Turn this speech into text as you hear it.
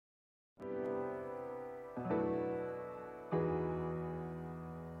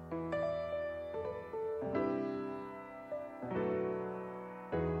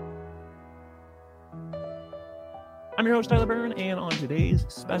I'm your host, Tyler Byrne, and on today's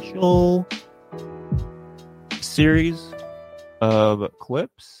special series of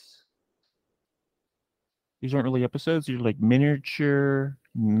clips, these aren't really episodes, these are like miniature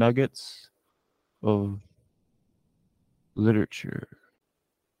nuggets of literature.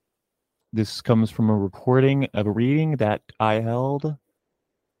 This comes from a recording of a reading that I held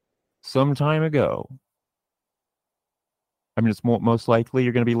some time ago. I mean, it's most likely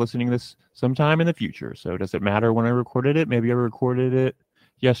you're going to be listening to this sometime in the future. So does it matter when I recorded it? Maybe I recorded it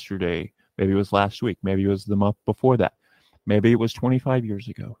yesterday. Maybe it was last week. Maybe it was the month before that. Maybe it was 25 years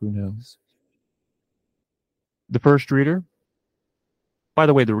ago. Who knows? The first reader. By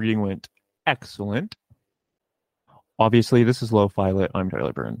the way, the reading went excellent. Obviously, this is Lo-Fi Lit. I'm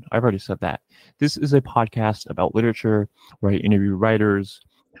Tyler Byrne. I've already said that. This is a podcast about literature where I interview writers,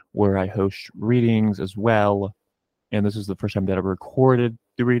 where I host readings as well. And this is the first time that I recorded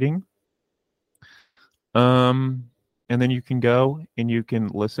the reading. And then you can go and you can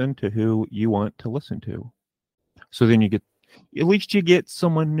listen to who you want to listen to. So then at least you get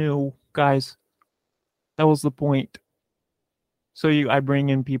someone new, guys. That was the point. So I bring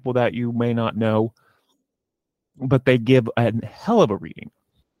in people that you may not know, but they give a hell of a reading.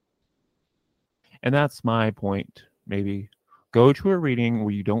 And that's my point, maybe. Go to a reading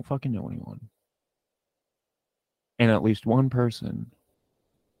where you don't fucking know anyone. And at least one person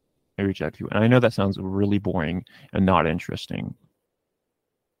may reach out to you. And I know that sounds really boring and not interesting.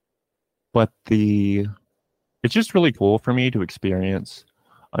 But it's just really cool for me to experience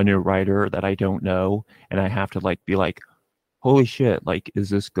a new writer that I don't know. And I have to be like, holy shit, is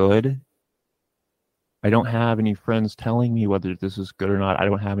this good? I don't have any friends telling me whether this is good or not. I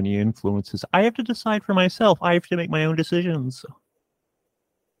don't have any influences. I have to decide for myself. I have to make my own decisions.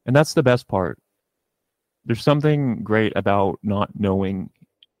 And that's the best part. There's something great about not knowing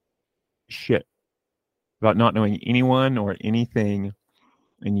shit, about not knowing anyone or anything,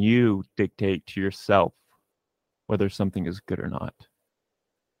 and you dictate to yourself whether something is good or not.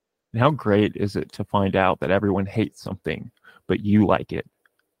 And how great is it to find out that everyone hates something, but you like it?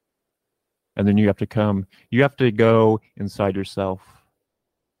 And then you have to go inside yourself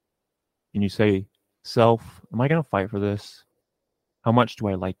and you say, self, am I going to fight for this? How much do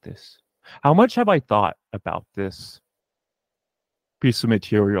I like this? How much have I thought about this piece of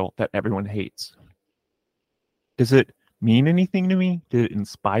material that everyone hates? Does it mean anything to me? Did it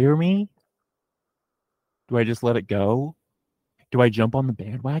inspire me? Do I just let it go? Do I jump on the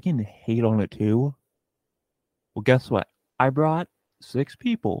bandwagon and hate on it too? Well, guess what? I brought 6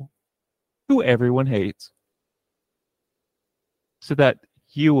 people who everyone hates so that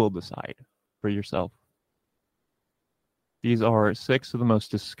you will decide for yourself. These are 6 of the most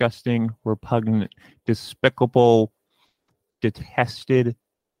disgusting, repugnant, despicable, detested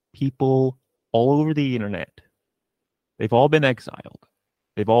people all over the internet. They've all been exiled.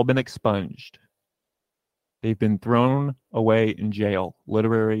 They've all been expunged. They've been thrown away in jail,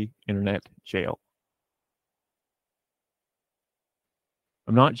 literary internet jail.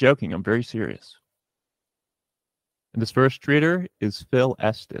 I'm not joking. I'm very serious. And this first reader is Phil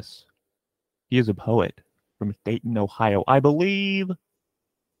Estes. He is a poet from Dayton, Ohio. I believe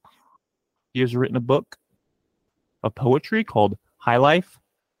he has written a book of poetry called High Life.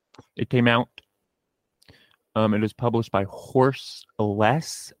 It came out. It is published by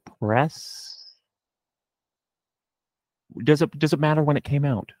Horseless Press. Does it matter when it came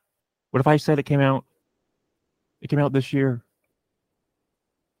out? What if I said it came out this year?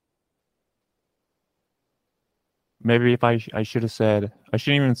 Maybe if I should have said, I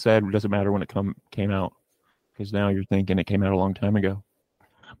shouldn't even said it doesn't matter when it came out, because now you're thinking it came out a long time ago.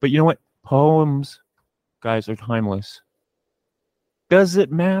 But you know what? Poems, guys, are timeless. Does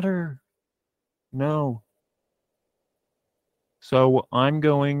it matter? No. So we're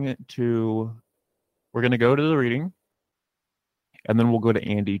going to go to the reading, and then we'll go to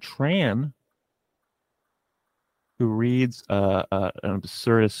Andy Tran, who reads an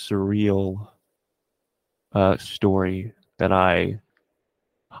absurdist, surreal story that I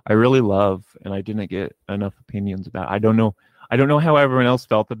really love, and I didn't get enough opinions about. I don't know how everyone else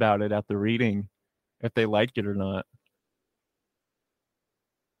felt about it at the reading, if they liked it or not.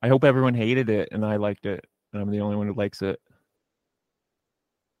 I hope everyone hated it and I liked it, and I'm the only one who likes it.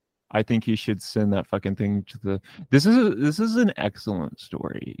 I think you should send that fucking thing to the. This is an excellent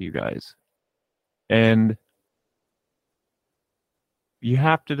story, you guys, and you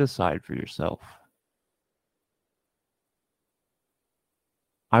have to decide for yourself.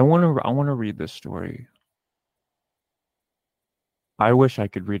 I want to read this story. I wish I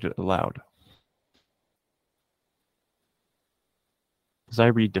could read it aloud, because I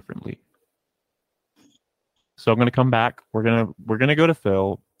read differently. So I'm gonna come back. We're gonna go to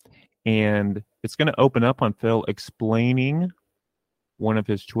Phil, and it's gonna open up on Phil explaining one of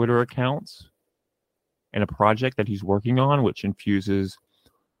his Twitter accounts and a project that he's working on, which infuses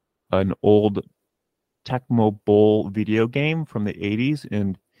an old Tecmo Bowl video game from the 80s,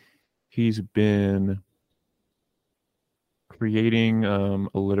 and he's been creating a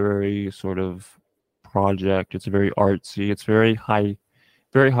literary sort of project. It's very artsy. It's very high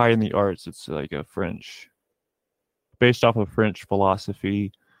in the arts. It's like a French, based off of French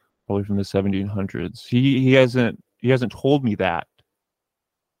philosophy, probably from the 1700s. He hasn't told me that,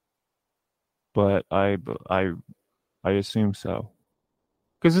 but I assume so.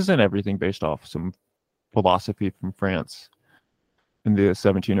 Because isn't everything based off some philosophy from France in the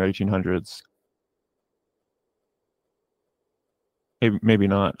 17 or 1800s? Maybe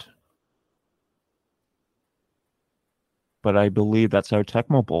not, but I believe that's how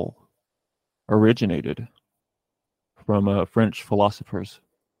Tecmo Bowl originated, from French philosophers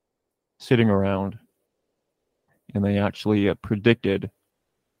sitting around, and they actually predicted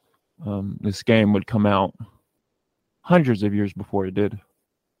this game would come out hundreds of years before it did.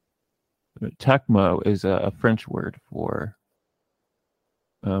 Tecmo is a French word for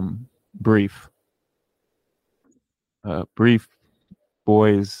brief. Brief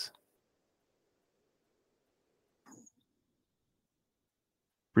boys,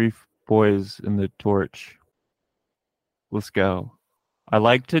 brief boys in the torch. Let's go. I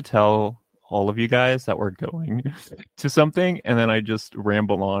like to tell all of you guys that we're going to something, and then I just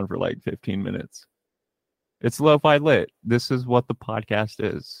ramble on for like 15 minutes. It's lo-fi lit. This is what the podcast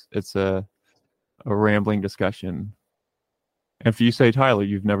is. It's a rambling discussion. If you say, Tyler,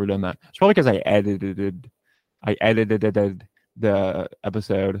 you've never done that, it's probably because I edited the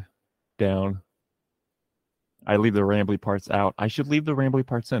episode down. I leave the rambly parts out. I should leave the rambly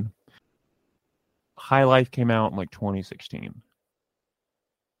parts in. High Life came out in like 2016.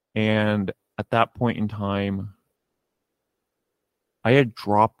 And at that point in time, I had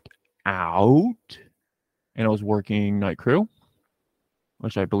dropped out and I was working night crew,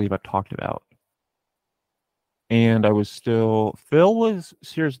 which I believe I've talked about. And I was still, Phil was,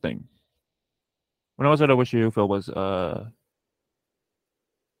 here's the thing. When I was at OSU, Phil was a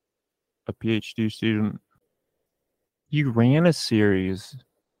PhD student. He ran a series.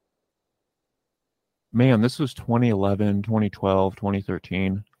 Man, this was 2011, 2012,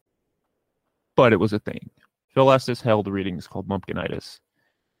 2013. But it was a thing. Phil Estes held readings called Bumpkinitis.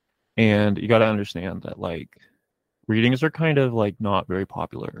 And you got to understand that, like, readings are kind of, like, not very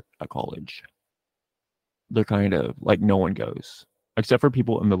popular at college. They're kind of, like, no one goes. Except for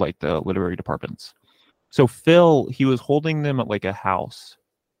people in the, like, the literary departments. So Phil, he was holding them at, like, a house.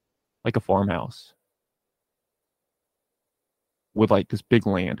 Like a farmhouse. With, like, this big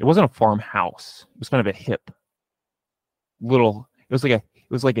land. It wasn't a farmhouse. It was kind of a hip little... It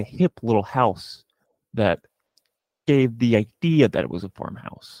was like a hip little house that gave the idea that it was a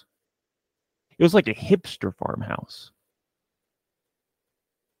farmhouse. It was like a hipster farmhouse.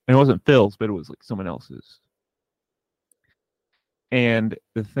 And it wasn't Phil's, but it was like someone else's. And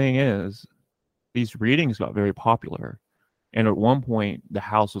the thing is, these readings got very popular. And at one point, the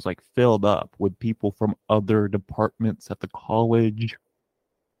house was like filled up with people from other departments at the college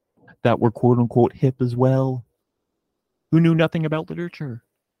that were quote unquote hip as well, who knew nothing about literature.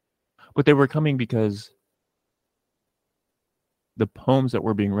 But they were coming because the poems that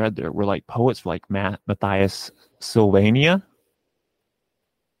were being read there were like poets like Matthias Sylvania,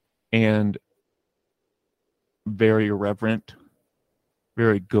 and very irreverent,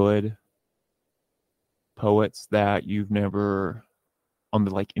 very good poets that you've never, on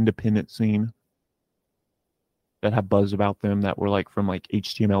the like independent scene, that have buzz about them, that were like from like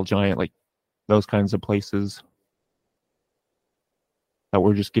HTML Giant, like those kinds of places, that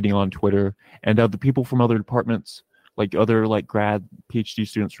were just getting on Twitter. And the people from other departments, like other like grad PhD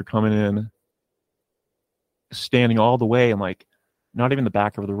students, were coming in, standing all the way in like not even the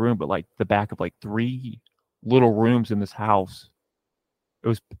back of the room, but like the back of like 3 little rooms in this house. It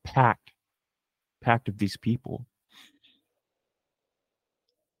was packed of these people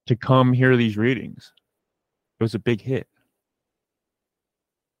to come hear these readings. It was a big hit.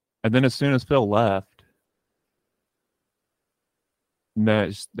 And then as soon as Phil left,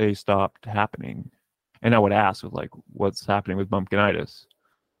 they stopped happening. And I would ask, like, what's happening with Bumpkinitis?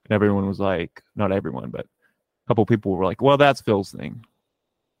 And everyone was like, not everyone, but a couple people were like, well, that's Phil's thing.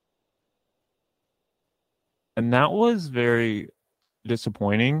 And that was very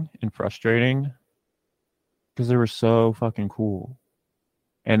disappointing and frustrating because they were so fucking cool.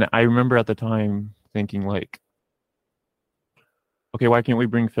 And I remember at the time thinking, like, okay, why can't we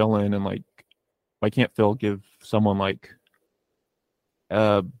bring Phil in and like Why can't Phil give someone like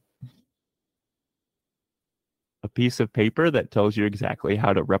a piece of paper that tells you exactly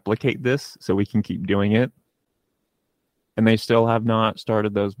how to replicate this so we can keep doing it? And they still have not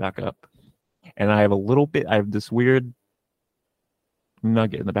started those back up. And I have this weird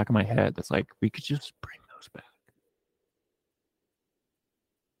nugget in the back of my head that's like, we could just bring those back.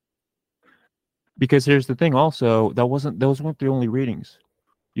 Because here's the thing also, those weren't the only readings.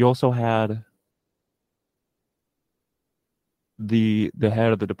 You also had the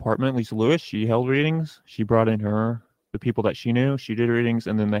head of the department, Lisa Lewis. She held readings. She brought in the people that she knew. She did readings,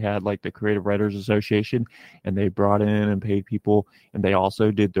 and then they had like the Creative Writers Association, and they brought in and paid people, and they also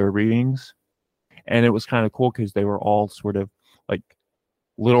did their readings. And it was kind of cool because they were all sort of like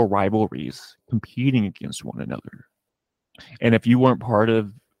little rivalries competing against one another. And if you weren't part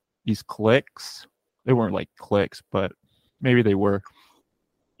of these cliques, they weren't like cliques, but maybe they were.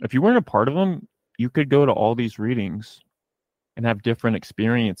 If you weren't a part of them, you could go to all these readings and have different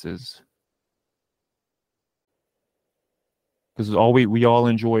experiences. Because we all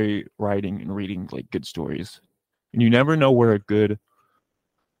enjoy writing and reading like good stories. And you never know where a good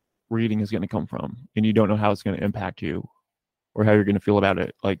reading is going to come from. And you don't know how it's going to impact you or how you're going to feel about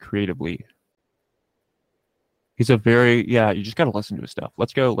it, like creatively. He's you just got to listen to his stuff.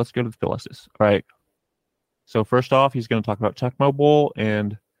 Let's go to Phil Estes. All right. So first off, he's going to talk about Tecmo Bowl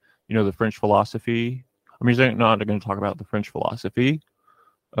and, the French philosophy. I mean, he's not going to talk about the French philosophy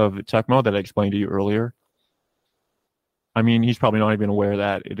of Tecmo that I explained to you earlier. I mean, he's probably not even aware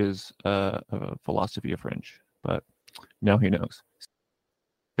that it is a philosophy of French, but now he knows.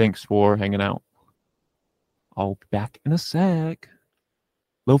 Thanks for hanging out. I'll be back in a sec.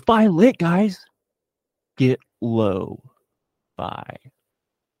 Lo-fi lit, guys. Get low. Bye.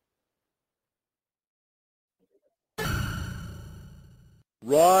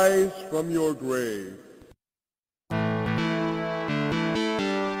 Rise from your grave.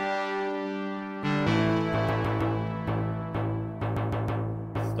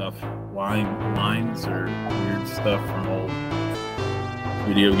 Stuff, lines or weird stuff from old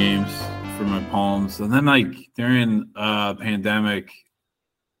video games for my poems. And then like during pandemic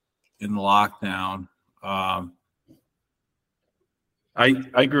in the lockdown,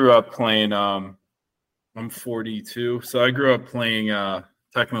 I grew up playing I'm 42, so I grew up playing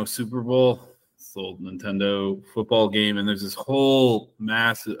Tecmo Super Bowl. It's the old Nintendo football game, and there's this whole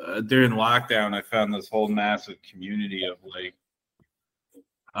massive during lockdown I found this whole massive community of like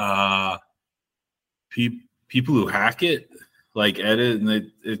people who hack it, like edit,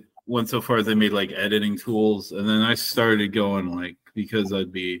 and it went so far as they made like editing tools. And then I started going like, because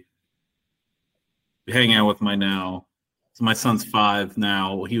I'd be hanging out with my son's 5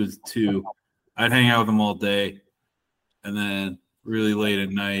 now, he was 2. I'd hang out with him all day, and then really late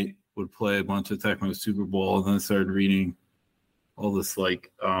at night would play a bunch of Tecmo Super Bowl, and then started reading all this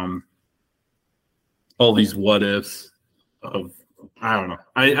like all these what ifs of, I don't know.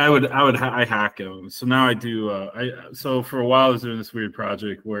 I hack them. So now I do. So for a while I was doing this weird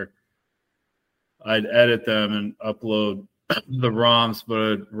project where I'd edit them and upload the ROMs, but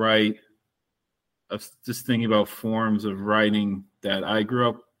I'd write. I was just thinking about forms of writing that I grew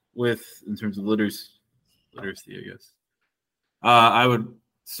up with in terms of literacy, I guess. I would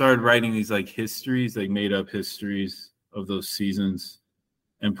start writing these like histories, like made up histories of those seasons,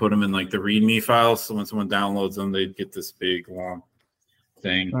 and put them in like the README files. So when someone downloads them, they'd get this big long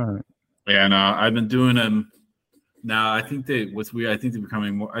thing. All right. And I've been doing them now. I think what's weird, I think they're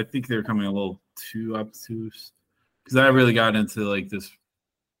becoming more. I think they're becoming a little too obtuse because I really got into like this.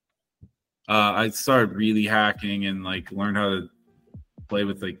 I started really hacking and like learned how to play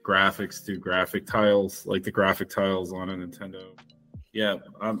with like graphics through graphic tiles, like the graphic tiles on a Nintendo. Yeah,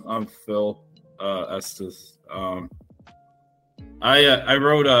 I'm Phil Estes. I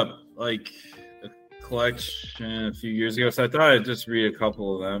wrote up like a collection a few years ago, so I thought I'd just read a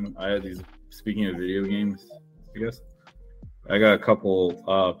couple of them. I had these. Speaking of video games, I guess I got a couple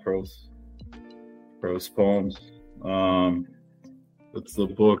prose poems. It's the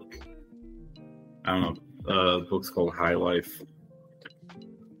book. I don't know. The book's called High Life.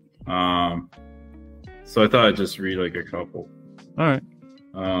 So I thought I'd just read like a couple. All right.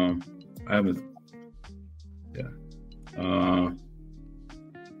 I haven't. Yeah.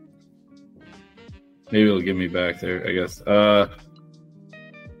 Maybe it'll get me back there, I guess.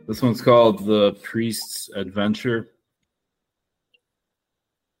 This one's called The Priest's Adventure.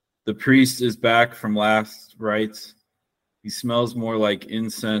 The priest is back from last rites. He smells more like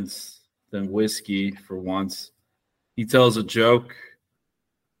incense than whiskey for once. He tells a joke.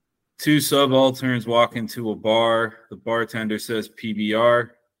 2 subalterns walk into a bar. The bartender says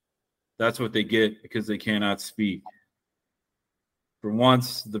PBR. That's what they get because they cannot speak. For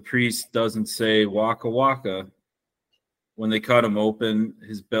once, the priest doesn't say waka waka. When they cut him open,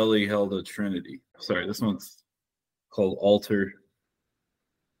 his belly held a trinity. Sorry, this one's called Altar.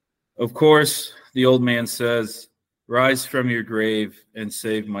 Of course, the old man says, rise from your grave and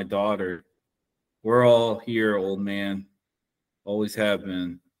save my daughter. We're all here, old man. Always have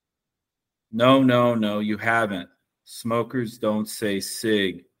been. No, no, no, you haven't. Smokers don't say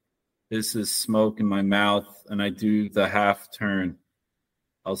cig. This is smoke in my mouth, and I do the half turn.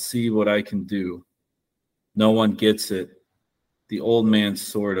 I'll see what I can do. No one gets it. The old man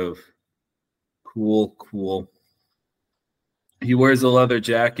sort of. Cool, cool. He wears a leather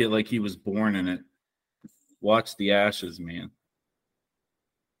jacket like he was born in it. Watch the ashes, man.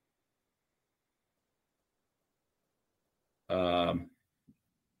 And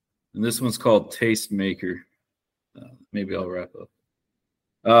this one's called Tastemaker. Maybe I'll wrap up.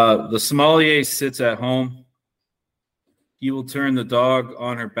 The sommelier sits at home. He will turn the dog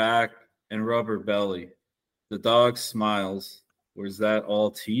on her back and rub her belly. The dog smiles. Or is that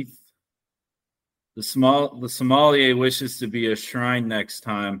all teeth? The sommelier wishes to be a shrine next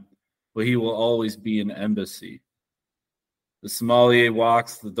time, but he will always be an embassy. The sommelier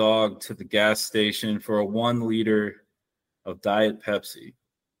walks the dog to the gas station for a 1 liter of Diet Pepsi.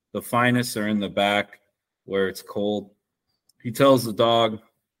 The finest are in the back where it's cold. He tells the dog,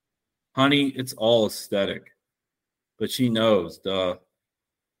 honey, it's all aesthetic. But she knows, duh.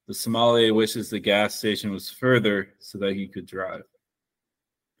 The sommelier wishes the gas station was further so that he could drive.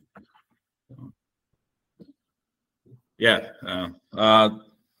 Yeah.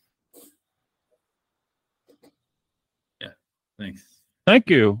 Thanks. Thank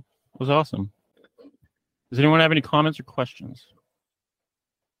you. It was awesome. Does anyone have any comments or questions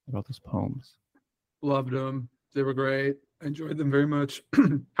about those poems? Loved them. They were great. I enjoyed them very much.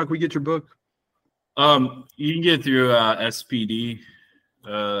 How can we get your book? You can get through SPD,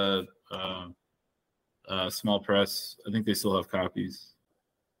 small press. I think they still have copies.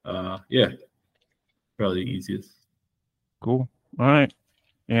 Yeah, probably the easiest. Cool. All right,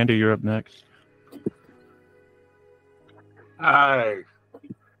 Andy, you're up next. Hi.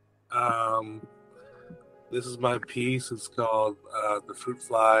 This is my piece. It's called The Fruit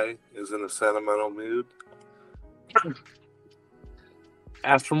Fly is in a Sentimental Mood.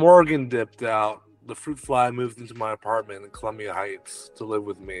 After Morgan dipped out, the fruit fly moved into my apartment in Columbia Heights to live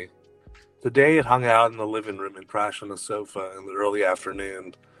with me. Today it hung out in the living room and crashed on the sofa in the early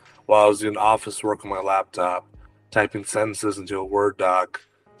afternoon while I was doing office work on my laptop, typing sentences into a Word doc.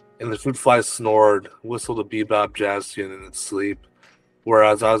 And the fruit fly snored, whistled a bebop jazz tune in its sleep.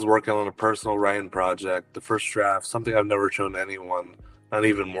 Whereas I was working on a personal writing project, the first draft, something I've never shown anyone, not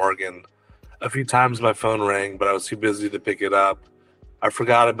even Morgan. A few times my phone rang, but I was too busy to pick it up. I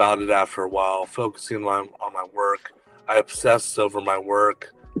forgot about it after a while, focusing on my work. I obsessed over my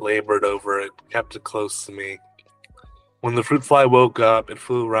work, labored over it, kept it close to me. When the fruit fly woke up, it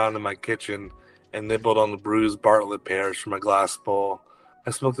flew around in my kitchen and nibbled on the bruised Bartlett pears from my glass bowl. I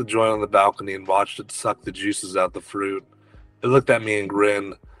smoked a joint on the balcony and watched it suck the juices out the fruit. It looked at me and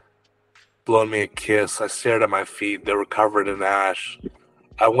grinned, blowing me a kiss. I stared at my feet. They were covered in ash.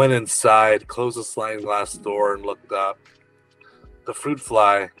 I went inside, closed the sliding glass door, and looked up. The fruit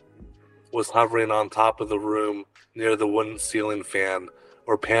fly was hovering on top of the room near the wooden ceiling fan,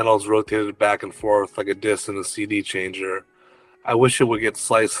 where panels rotated back and forth like a disc in a CD changer. I wish it would get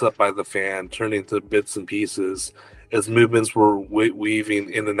sliced up by the fan, turning to bits and pieces, as movements were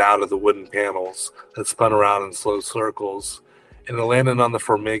weaving in and out of the wooden panels that spun around in slow circles. And it landed on the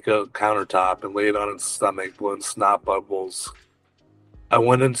Formica countertop and laid on its stomach, blowing snot bubbles. I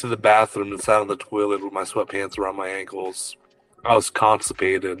went into the bathroom and sat on the toilet with my sweatpants around my ankles. I was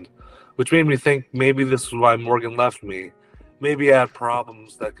constipated, which made me think maybe this was why Morgan left me. Maybe I had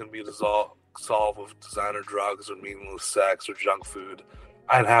problems that can be solved with designer drugs or meaningless sex or junk food.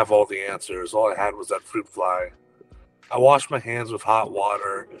 I didn't have all the answers. All I had was that fruit fly. I washed my hands with hot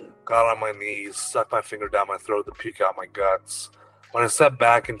water, got on my knees, stuck my finger down my throat to puke out my guts. When I stepped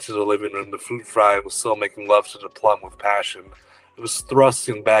back into the living room, the fruit fly was still making love to the plum with passion. It was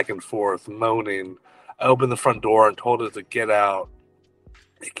thrusting back and forth, moaning. I opened the front door and told it to get out.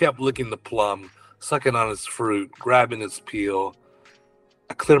 It kept licking the plum, sucking on its fruit, grabbing its peel.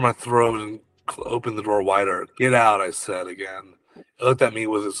 I cleared my throat and opened the door wider. Get out, I said again. It looked at me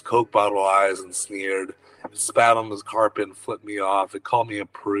with its Coke bottle eyes and sneered. It spat on the carpet and flipped me off. It called me a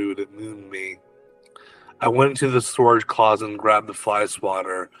prude. It mooned me. I went into the storage closet and grabbed the fly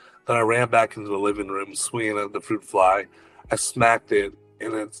swatter. Then I ran back into the living room, swinging at the fruit fly. I smacked it,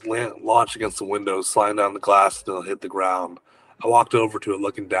 and it launched against the window, sliding down the glass until it hit the ground. I walked over to it,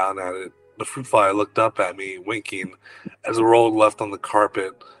 looking down at it. The fruit fly looked up at me, winking, as it rolled left on the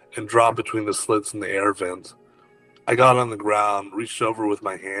carpet and dropped between the slits in the air vent. I got on the ground, reached over with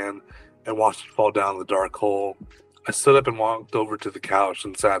my hand, and watched it fall down the dark hole. I stood up and walked over to the couch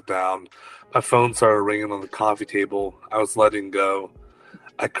and sat down. My phone started ringing on the coffee table. I was letting go.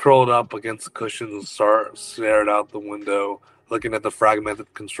 I curled up against the cushions and stared out the window, looking at the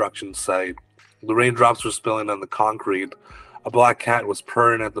fragmented construction site. The raindrops were spilling on the concrete. A black cat was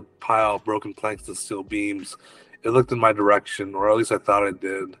purring at the pile of broken planks and steel beams. It looked in my direction, or at least I thought it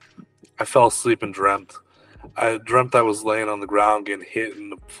did. I fell asleep and dreamt. I dreamt I was laying on the ground getting hit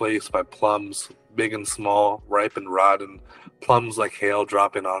in the face by plums, big and small, ripe and rotten, plums like hail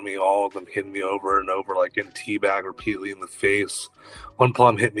dropping on me, all of them hitting me over and over like getting teabagged repeatedly in the face. One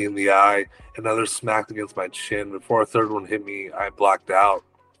plum hit me in the eye, another smacked against my chin. Before a third one hit me, I blacked out.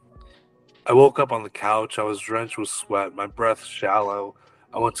 I woke up on the couch. I was drenched with sweat, my breath shallow.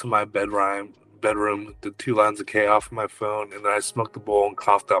 I went to my bedroom, did 2 lines of K off my phone, and then I smoked the bowl and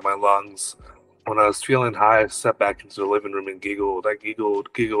coughed out my lungs. When I was feeling high, I stepped back into the living room and giggled. I giggled,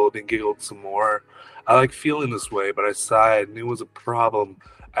 and giggled some more. I like feeling this way, but I sighed. Knew it was a problem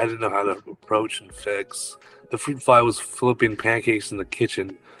I didn't know how to approach and fix. The fruit fly was flipping pancakes in the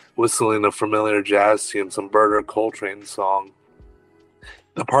kitchen, whistling a familiar jazz tune, some Berger Coltrane song.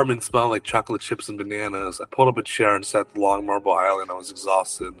 The apartment smelled like chocolate chips and bananas. I pulled up a chair and sat at the long marble island. I was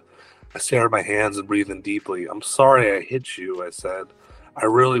exhausted. I stared at my hands and breathed in deeply. "I'm sorry I hit you," I said. I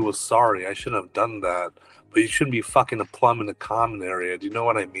really was sorry. I shouldn't have done that. But you shouldn't be fucking a plum in the common area. Do you know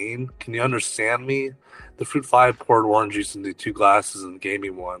what I mean? Can you understand me? The fruit fly poured orange juice into 2 glasses and gave me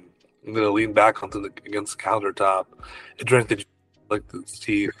one. And then it leaned back against the countertop. It drank the juice like its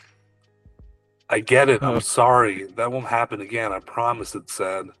teeth. "I get it. I'm sorry. That won't happen again. I promise," it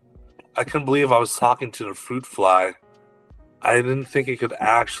said. I couldn't believe I was talking to the fruit fly. I didn't think it could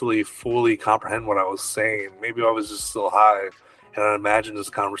actually fully comprehend what I was saying. Maybe I was just still high, and I imagined this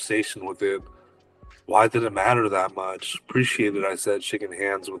conversation with it. Why did it matter that much? "Appreciate it," I said, shaking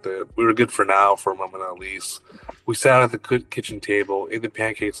hands with it. We were good for now, for a moment at least. We sat at the kitchen table, ate the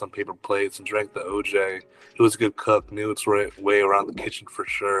pancakes on paper plates, and drank the OJ. It was a good cook, knew its way around the kitchen for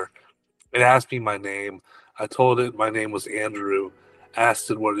sure. It asked me my name. I told it my name was Andrew.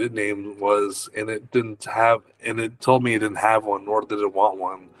 Asked it what its name was, and it told me it didn't have one, nor did it want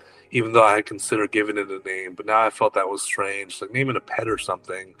one, even though I had considered giving it a name. But now I felt that was strange, like naming a pet or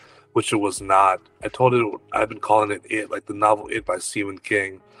something, which it was not. I told it I'd been calling it, like the novel It by Stephen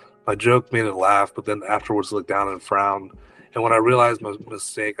King. My joke made it laugh, but then afterwards looked down and frowned. And when I realized my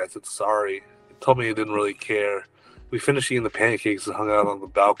mistake, I said sorry. It told me it didn't really care. We finished eating the pancakes and hung out on the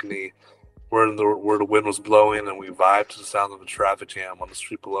balcony where the wind was blowing, and we vibed to the sound of a traffic jam on the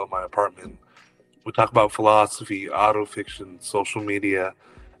street below my apartment. We talked about philosophy, autofiction, social media,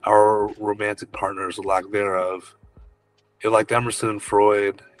 our romantic partners, or lack thereof. It liked Emerson and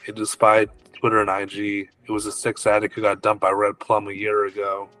Freud. It despised Twitter and IG. It was a sex addict who got dumped by Red Plum a year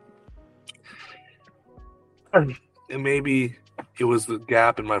ago. And maybe it was the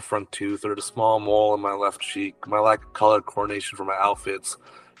gap in my front tooth or the small mole in my left cheek, my lack of color coordination for my outfits,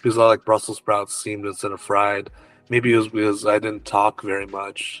 because I like Brussels sprouts steamed instead of fried. Maybe it was because I didn't talk very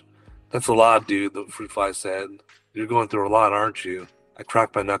much. "That's a lot, dude," the fruit fly said. "You're going through a lot, aren't you?" I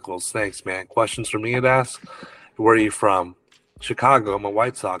cracked my knuckles. "Thanks, man. Questions for me?" it asked. "Where are you from?" "Chicago. I'm a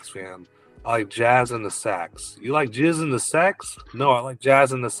White Sox fan. I like jazz and the sax." "You like jizz and the sax?" "No, I like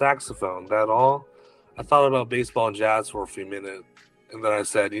jazz and the saxophone." "That all?" I thought about baseball and jazz for a few minutes, and then I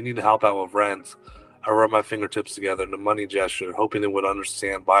said, "You need to help out with rent." I rubbed my fingertips together in a money gesture, hoping it would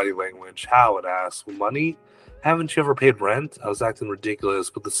understand body language. "How?" it asked. "Well, money? Haven't you ever paid rent?" I was acting ridiculous,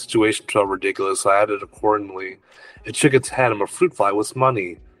 but the situation felt ridiculous, so I added accordingly. It shook its head. "I'm a fruit fly. What's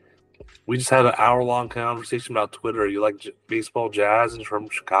money?" We just had an hour-long conversation about Twitter. "You like baseball, jazz, and you're from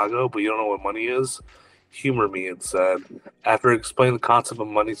Chicago, but you don't know what money is?" "Humor me," it said. After explaining the concept of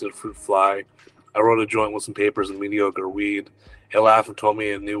money to the fruit fly, I wrote a joint with some papers and mediocre weed. It laughed and told me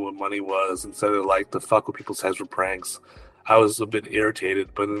it knew what money was and said it liked to fuck with people's heads for pranks. I was a bit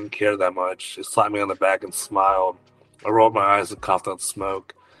irritated, but didn't care that much. It slapped me on the back and smiled. I rolled my eyes and coughed out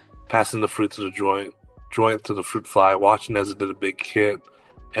smoke, passing the fruit to the joint to the fruit fly, watching as it did a big hit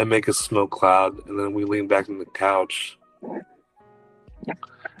and make a smoke cloud, and then we leaned back on the couch. All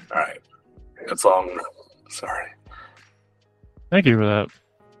right. That's all. Sorry. Thank you for that.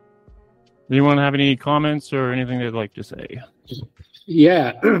 Anyone have any comments or anything they'd like to say?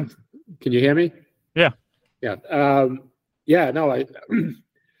 Yeah. Can you hear me? Yeah. Yeah. No,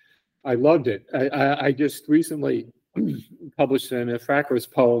 I loved it. I just recently published an Fracker's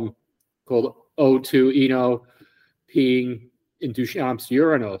poem called Ode to Eno peeing in Duchamp's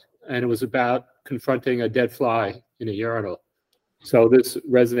urinal. and it was about confronting a dead fly in a urinal. So this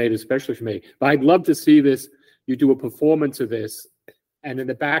resonated especially for me. But I'd love to see this. You do a performance of this, and in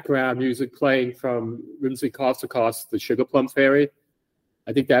the background, music playing from Rimsky-Korsakov's The Sugar Plum Fairy.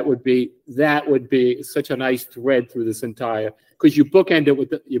 I think that would be such a nice thread through this entire, because you bookend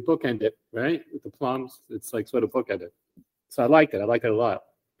it right with the plums. It's like sort of bookended. So I like it. I like it a lot.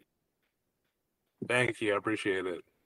 Thank you. I appreciate it.